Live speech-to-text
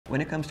When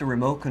it comes to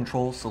remote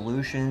control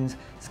solutions,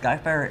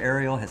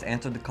 Skyfireaerial has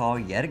answered the call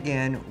yet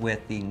again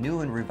with the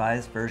new and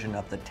revised version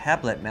of the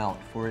tablet mount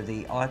for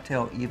the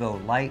Autel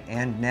Evo Lite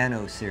and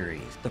Nano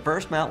series. The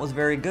first mount was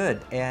very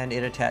good and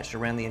it attached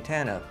around the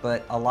antenna,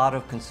 but a lot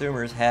of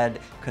consumers had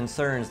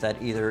concerns that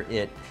either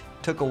it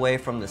took away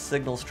from the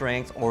signal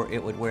strength or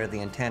it would wear the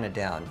antenna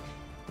down.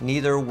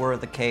 Neither were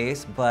the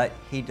case, but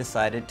he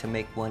decided to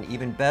make one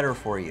even better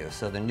for you.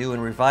 So the new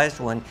and revised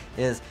one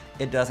is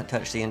it doesn't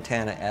touch the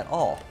antenna at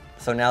all.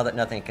 So now that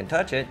nothing can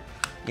touch it,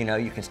 you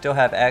can still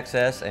have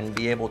access and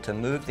be able to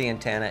move the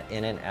antenna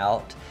in and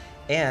out.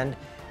 And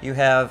you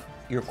have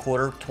your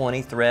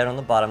 1/4-20 thread on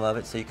the bottom of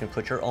it, so you can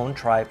put your own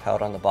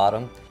tripod on the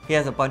bottom. He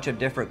has a bunch of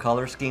different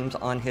color schemes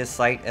on his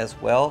site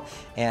as well,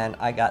 and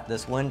I got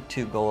this one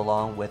to go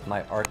along with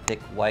my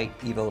Arctic White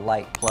Evo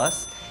Lite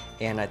Plus,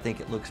 and I think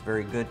it looks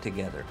very good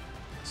together.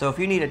 So if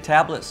you need a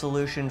tablet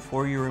solution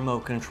for your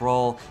remote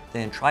control,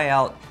 then try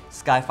out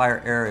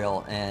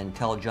Skyfireaerial and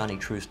tell Johnny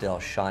Truesdale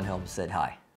Sean Helms said hi.